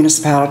other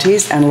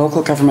municipalities and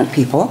local government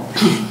people.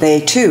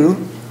 They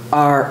too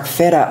are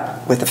fed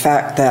up with the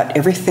fact that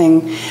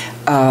everything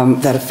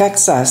that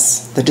affects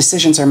us, the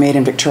decisions are made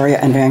in Victoria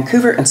and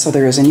Vancouver, and so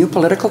there is a new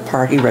political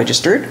party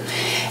registered,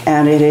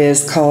 and it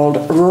is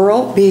called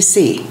Rural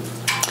BC.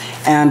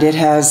 And it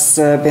has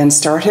been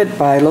started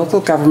by local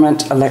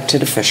government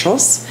elected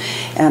officials.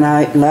 And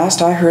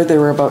last I heard there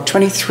were about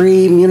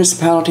 23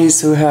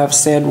 municipalities who have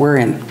said we're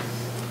in.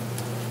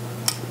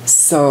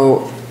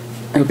 So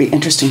it'll be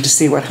interesting to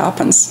see what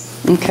happens.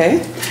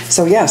 Okay,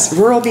 so yes,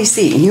 Rural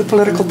BC, a new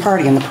political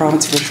party in the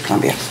province of British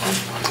Columbia.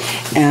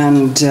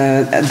 And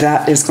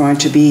that is going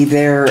to be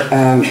their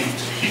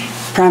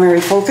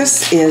primary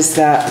focus, is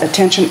that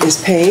attention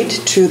is paid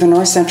to the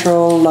North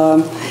Central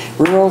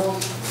Rural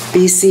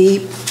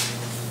BC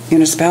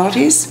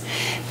municipalities,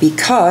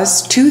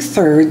 because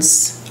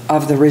 2/3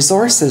 of the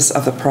resources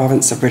of the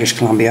province of British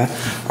Columbia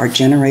are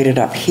generated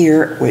up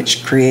here,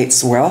 which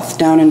creates wealth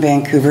down in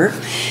Vancouver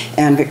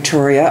and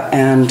Victoria.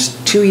 And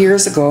 2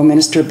 years ago,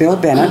 Minister Bill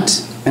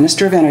Bennett,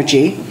 Minister of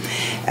Energy,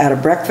 at a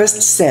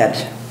breakfast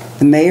said,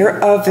 the Mayor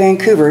of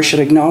Vancouver should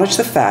acknowledge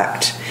the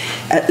fact,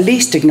 at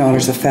least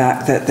acknowledge the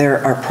fact, that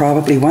there are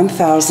probably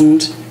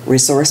 1,000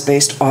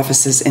 resource-based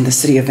offices in the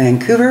city of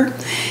Vancouver.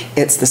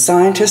 It's the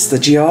scientists, the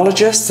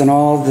geologists, and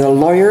all the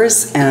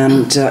lawyers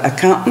and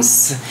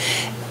accountants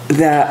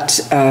that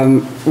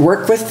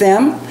work with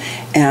them,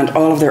 and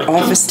all of their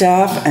office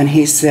staff. And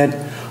he said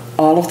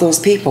all of those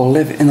people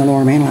live in the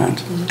Lower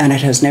Mainland, and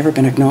it has never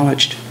been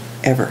acknowledged,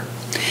 ever.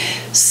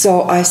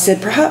 So I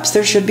said, perhaps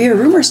there should be a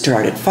rumor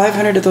started.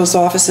 500 of those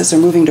offices are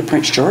moving to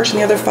Prince George, and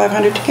the other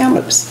 500 to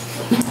Kamloops.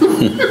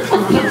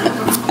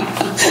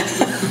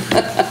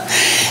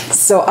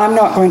 So I'm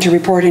not going to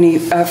report any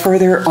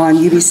further on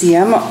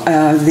UBCM.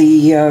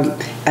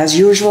 As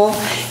usual,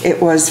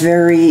 it was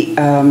very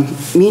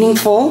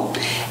meaningful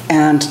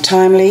and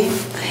timely.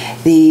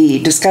 The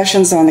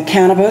discussions on the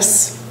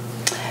cannabis,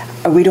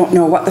 we don't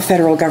know what the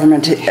federal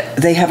government,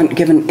 they haven't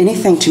given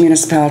anything to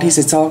municipalities.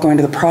 It's all going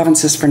to the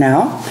provinces for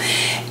now.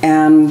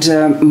 And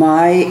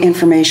my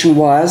information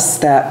was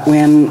that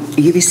when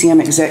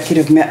UBCM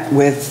executive met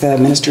with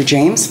Minister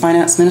James,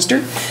 Finance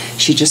Minister,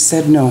 she just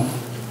said no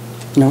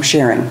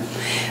sharing.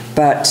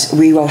 But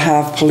we will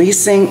have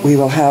policing, we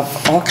will have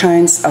all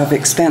kinds of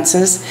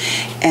expenses,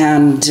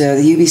 and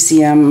the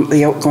UBCM,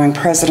 the outgoing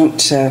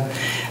president,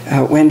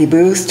 Wendy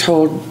Booth,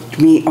 told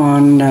me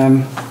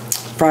on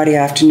Friday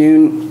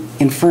afternoon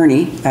in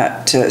Fernie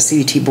at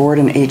CDT board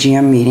and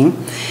AGM meeting,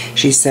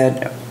 she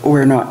said,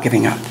 we're not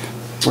giving up.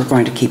 We're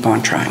going to keep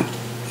on trying.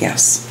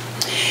 Yes.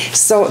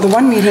 So the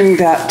one meeting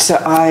that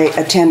I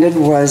attended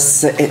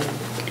was, it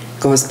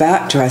goes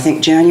back to, I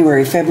think,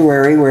 January,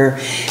 February, where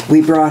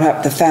we brought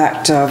up the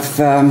fact of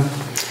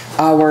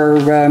our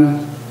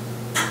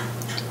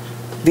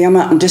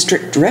Valemount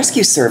District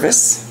Rescue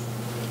Service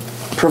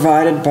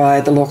provided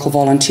by the local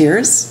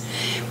volunteers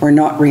were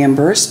not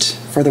reimbursed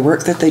for the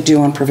work that they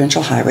do on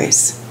provincial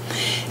highways.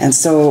 And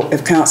so,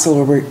 if Council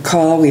will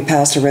recall, we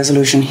passed a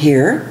resolution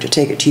here to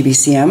take it to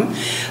UBCM.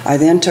 I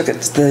then took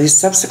it the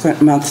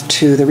subsequent month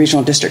to the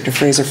Regional District of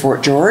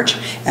Fraser-Fort George,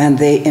 and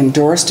they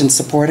endorsed and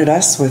supported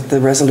us with the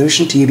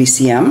resolution to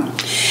UBCM.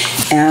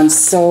 And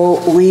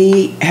so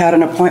we had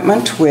an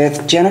appointment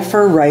with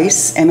Jennifer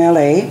Rice,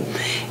 MLA,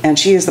 and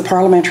she is the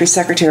Parliamentary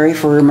Secretary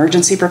for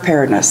Emergency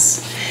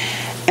Preparedness.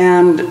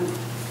 And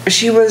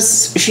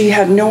she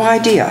had no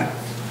idea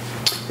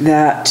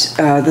that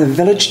the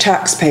village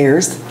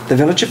taxpayers, the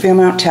Village of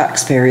Valemount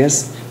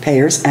taxpayers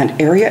and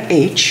Area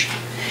H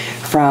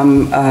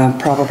from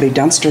probably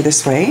Dunster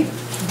this way,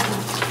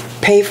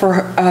 pay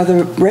for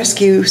the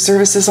rescue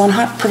services on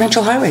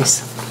provincial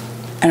highways.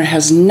 And it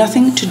has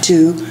nothing to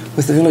do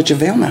with the Village of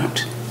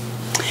Valemount.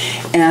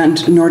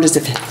 And nor does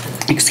it,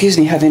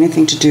 have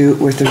anything to do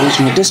with the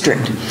regional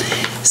district.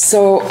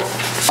 So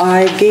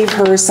I gave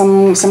her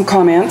some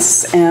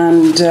comments,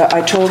 and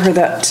I told her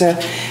that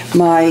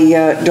my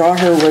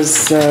daughter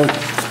was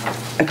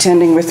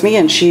attending with me,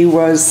 and she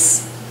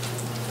was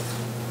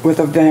with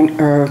a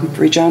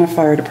Regina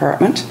Fire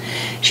Department.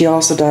 She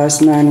also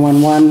does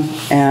 911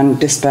 and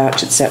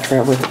dispatch,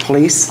 etc., with the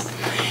police.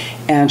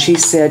 And she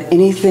said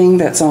anything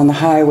that's on the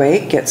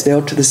highway gets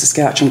billed to the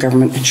Saskatchewan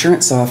Government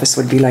Insurance Office,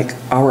 would be like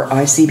our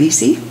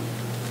ICBC,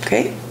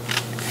 okay?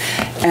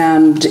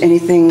 And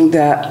anything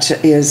that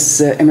is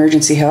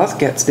emergency health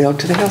gets billed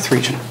to the health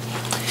region.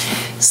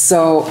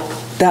 So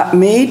that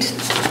made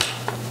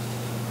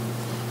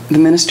the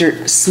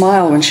minister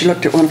smile when she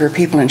looked at one of her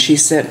people, and she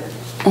said,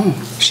 oh,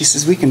 she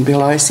says, we can bill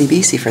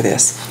ICBC for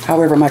this.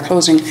 However, my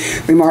closing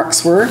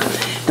remarks were,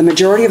 the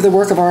majority of the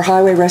work of our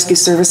highway rescue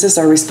services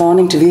are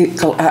responding to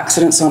vehicle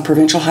accidents on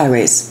provincial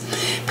highways.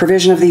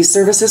 Provision of these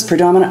services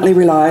predominantly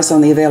relies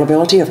on the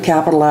availability of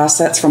capital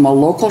assets from a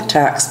local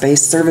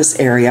tax-based service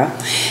area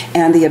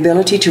and the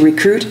ability to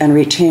recruit and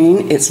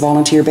retain its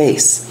volunteer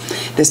base.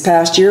 This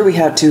past year, we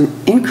had to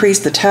increase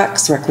the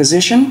tax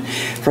requisition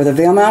for the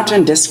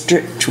Valemount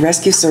District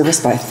Rescue Service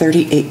by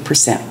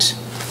 38%.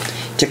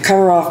 to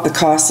cover off the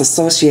costs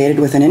associated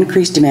with an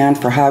increased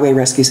demand for highway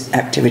rescue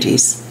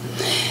activities.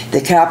 The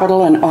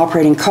capital and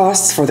operating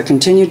costs for the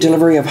continued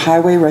delivery of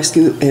highway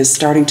rescue is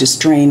starting to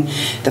strain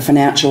the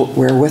financial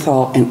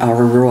wherewithal in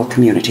our rural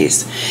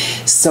communities.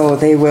 So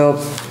they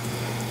will,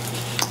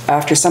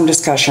 after some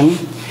discussion,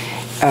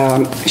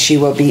 she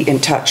will be in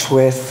touch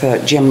with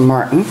Jim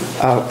Martin,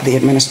 the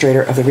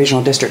administrator of the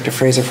Regional District of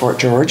Fraser-Fort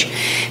George,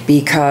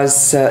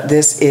 because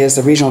this is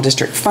a regional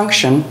district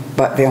function,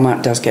 but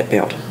Valemount does get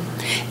billed.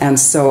 And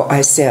so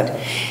I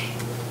said,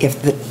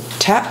 if the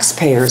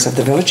taxpayers of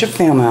the Village of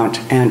Valemount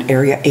and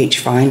Area H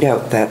find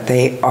out that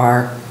they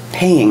are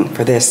paying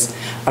for this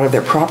out of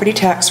their property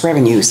tax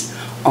revenues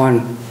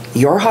on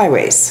your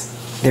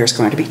highways, there's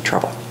going to be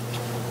trouble.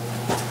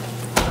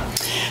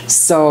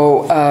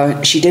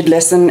 So she did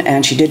listen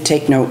and she did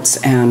take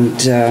notes, and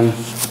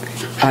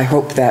I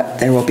hope that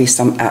there will be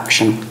some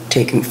action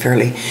taken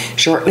fairly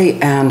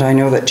shortly, and I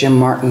know that Jim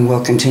Martin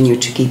will continue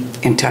to keep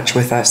in touch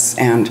with us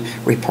and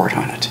report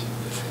on it.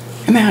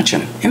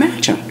 Imagine.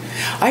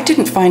 I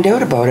didn't find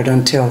out about it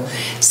until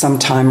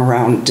sometime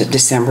around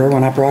December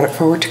when I brought it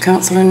forward to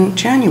council in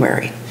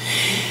January.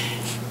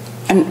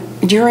 And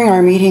during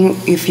our meeting,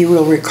 if you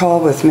will recall,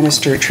 with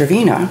Minister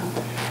Trevina,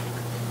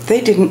 they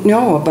didn't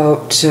know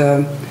about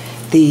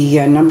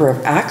the number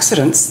of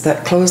accidents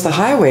that closed the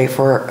highway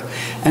for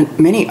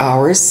many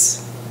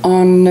hours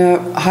on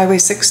Highway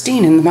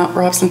 16 in the Mount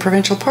Robson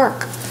Provincial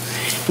Park.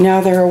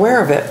 Now they're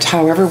aware of it.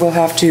 However, we'll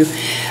have to,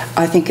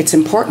 I think it's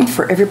important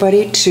for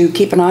everybody to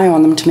keep an eye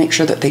on them to make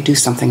sure that they do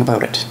something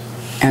about it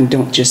and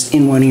don't just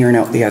in one ear and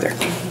out the other.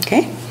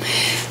 Okay?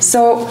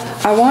 So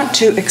I want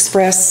to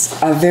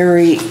express a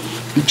very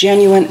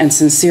genuine and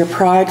sincere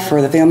pride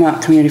for the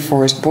Valemount Community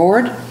Forest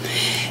Board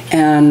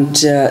and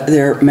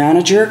their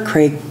manager,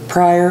 Craig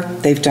Pryor.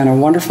 They've done a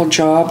wonderful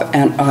job,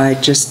 and I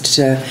just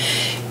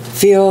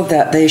feel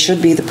that they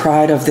should be the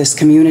pride of this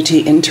community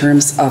in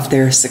terms of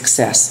their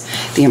success.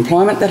 The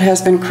employment that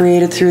has been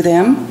created through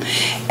them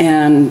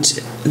and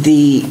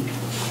the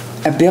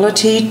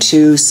ability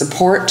to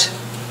support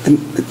the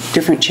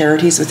different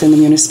charities within the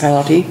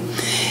municipality.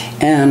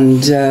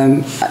 And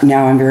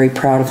now I'm very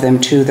proud of them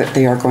too, that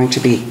they are going to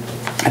be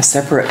a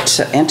separate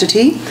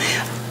entity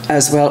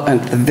as well.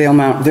 And the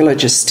Valemount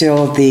Village is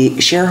still the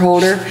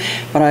shareholder,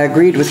 but I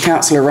agreed with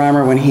Councillor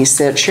Reimer when he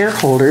said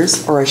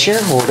shareholders or a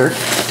shareholder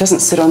doesn't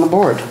sit on the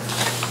board.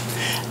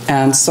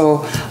 And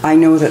so I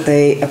know that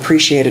they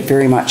appreciate it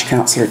very much,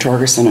 Councillor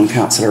Torgerson and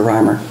Councillor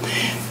Reimer.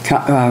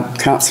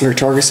 Councillor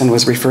Torgerson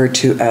was referred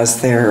to as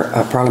their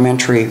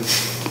parliamentary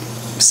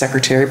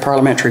secretary,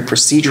 parliamentary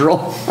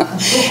procedural,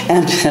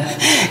 and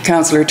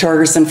Councillor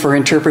Torgerson for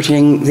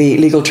interpreting the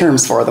legal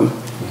terms for them.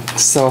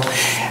 So,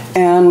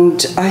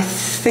 and I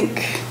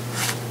think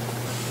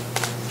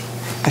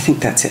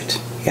that's it.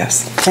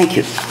 Yes, thank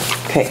you.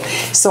 Okay,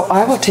 so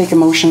I will take a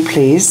motion,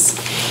 please,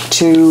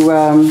 to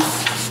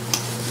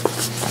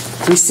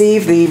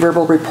receive the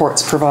verbal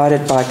reports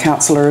provided by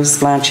Councillors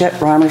Blanchette,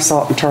 Reimer,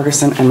 Salt, and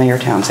Torgerson, and Mayor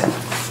Townsend.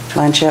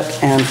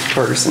 Blanchette and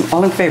Torgerson.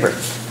 All in favour?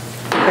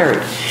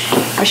 Carried.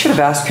 I should have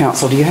asked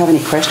Council, do you have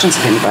any questions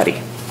of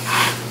anybody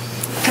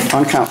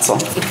on Council?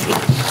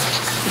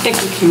 I think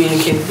we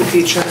communicated with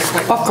each other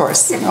quite well. Of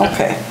course.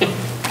 Okay.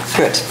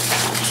 Good.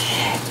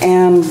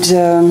 And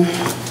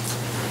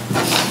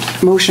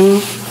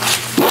motion,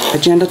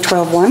 agenda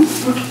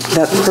 12.1,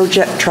 that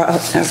project trial,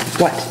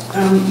 what?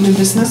 New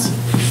business?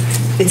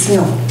 It's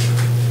new.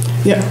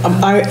 Yeah,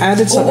 I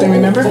added something,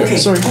 remember? Okay.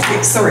 Sorry.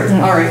 Okay, sorry.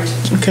 Yeah. All right.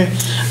 Okay.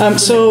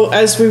 So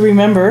as we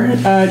remember,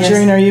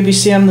 during our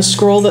UBCM, the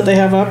scroll that they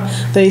have up,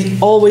 they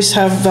always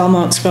have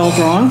Valemount spelled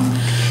wrong.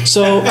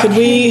 So can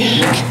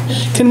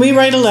we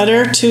write a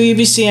letter to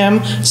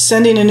UBCM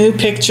sending a new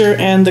picture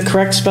and the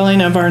correct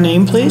spelling of our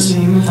name, please? The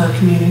name of our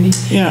community.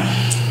 Yeah.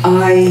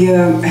 I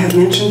have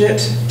mentioned it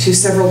to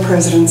several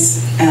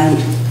presidents and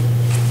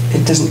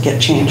it doesn't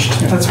get changed.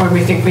 That's why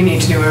we think we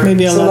need to do a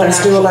Maybe a letter.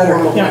 Let's do a letter.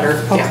 Formal Yeah.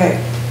 letter. Okay.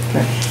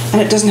 And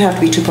it doesn't have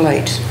to be too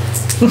polite.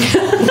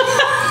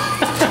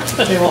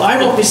 Okay, well, I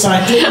won't be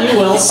signing it, you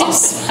will.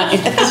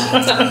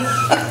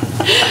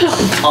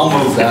 I'll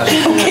move that.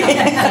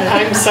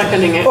 I'm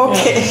seconding it.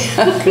 Okay.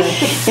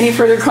 Any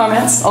further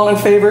comments? All in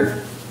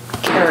favor?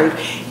 Carried.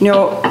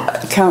 No,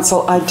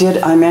 Council,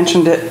 I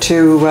mentioned it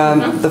to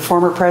the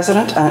former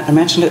president. I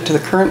mentioned it to the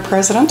current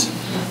president.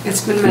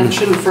 It's been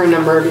mentioned for a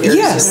number of years.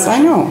 Yes, I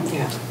know.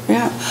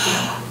 Yeah.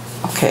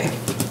 Okay.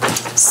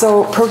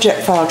 So,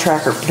 project file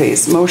tracker,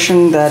 please.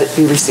 Motion that it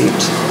be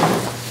received.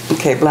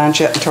 Okay,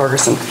 Blanchette and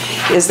Torgerson.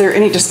 Is there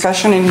any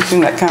discussion,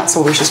 anything that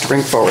Council wishes to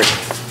bring forward?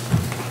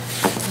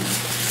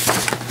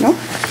 No?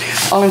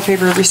 All in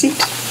favor of receipt?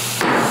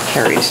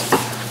 Carried.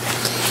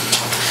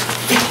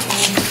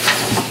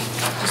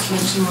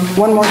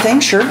 One more thing,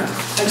 sure.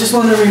 I just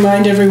want to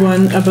remind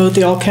everyone about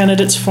the All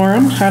Candidates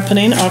Forum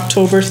happening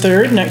October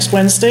 3rd, next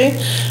Wednesday,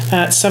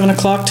 at 7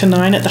 o'clock to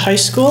 9 at the high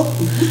school.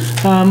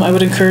 I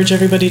would encourage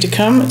everybody to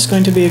come. It's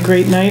going to be a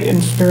great night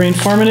and very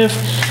informative.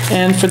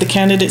 And for the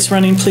candidates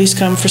running, please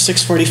come for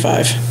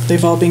 6:45.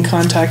 They've all been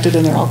contacted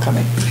and they're all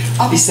coming.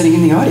 I'll be sitting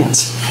in the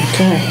audience.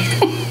 Okay.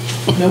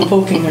 No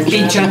poking or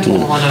Be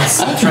gentle on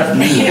us. Threaten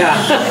me. Yeah.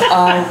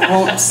 I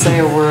won't say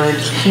a word.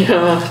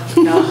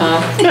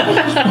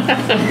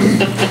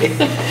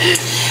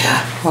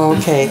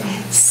 Okay,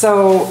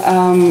 so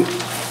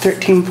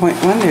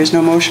 13.1, there's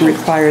no motion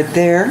required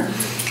there,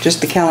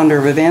 just the calendar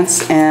of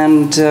events.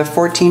 And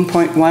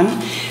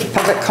 14.1,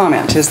 public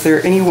comment. Is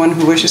there anyone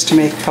who wishes to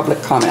make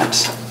public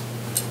comment?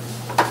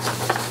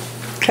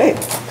 Okay.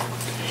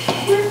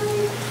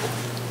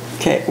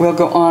 Okay, we'll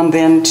go on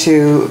then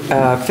to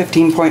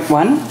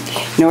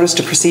 15.1, notice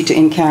to proceed to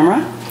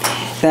in-camera.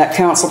 That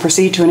council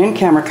proceed to an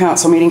in-camera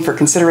council meeting for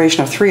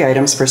consideration of 3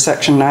 items for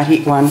section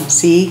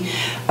 91C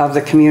of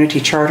the community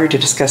charter to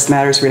discuss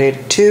matters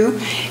related to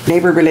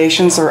labor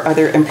relations or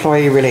other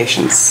employee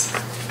relations.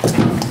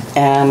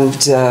 And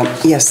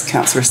yes,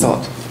 Councillor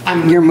Salt,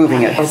 you're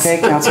moving it,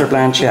 okay? Councillor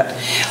Blanchette.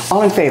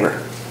 All in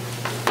favor?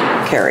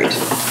 Carried.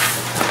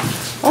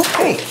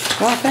 Okay,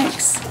 well,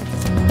 thanks.